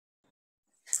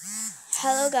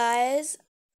Hello guys.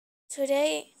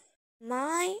 Today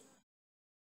my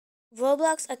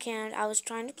Roblox account, I was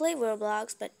trying to play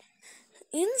Roblox, but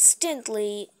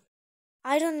instantly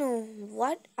I don't know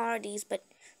what are these, but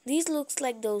these looks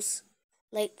like those,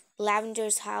 like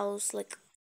Lavender's house, like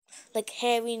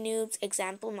Harry Noob's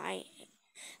example. My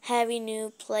Harry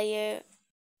Noob players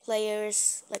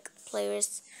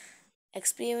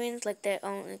experience, like their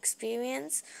own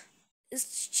experience.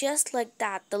 It's just like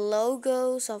that. The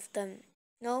logos of them,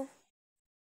 no,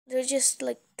 they're just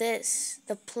like this.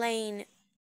 The plain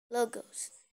logos.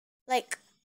 Like,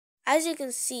 as you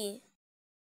can see,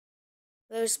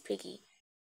 where's Piggy?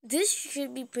 This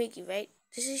should be Piggy, right?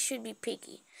 Should be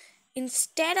Piggy.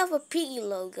 Instead of a Piggy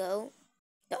logo,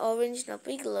 the original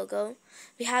Piggy logo,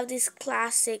 we have this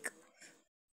classic.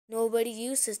 Nobody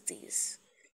uses these.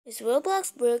 Is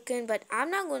Roblox broken? But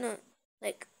I'm not gonna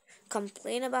like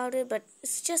complain about it. But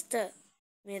it's just a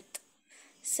myth.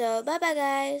 So bye bye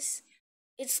guys.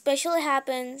 It especially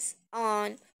happens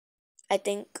on, I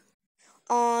think,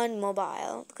 on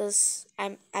mobile because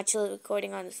I'm actually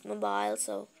recording on this mobile.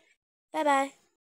 So bye bye.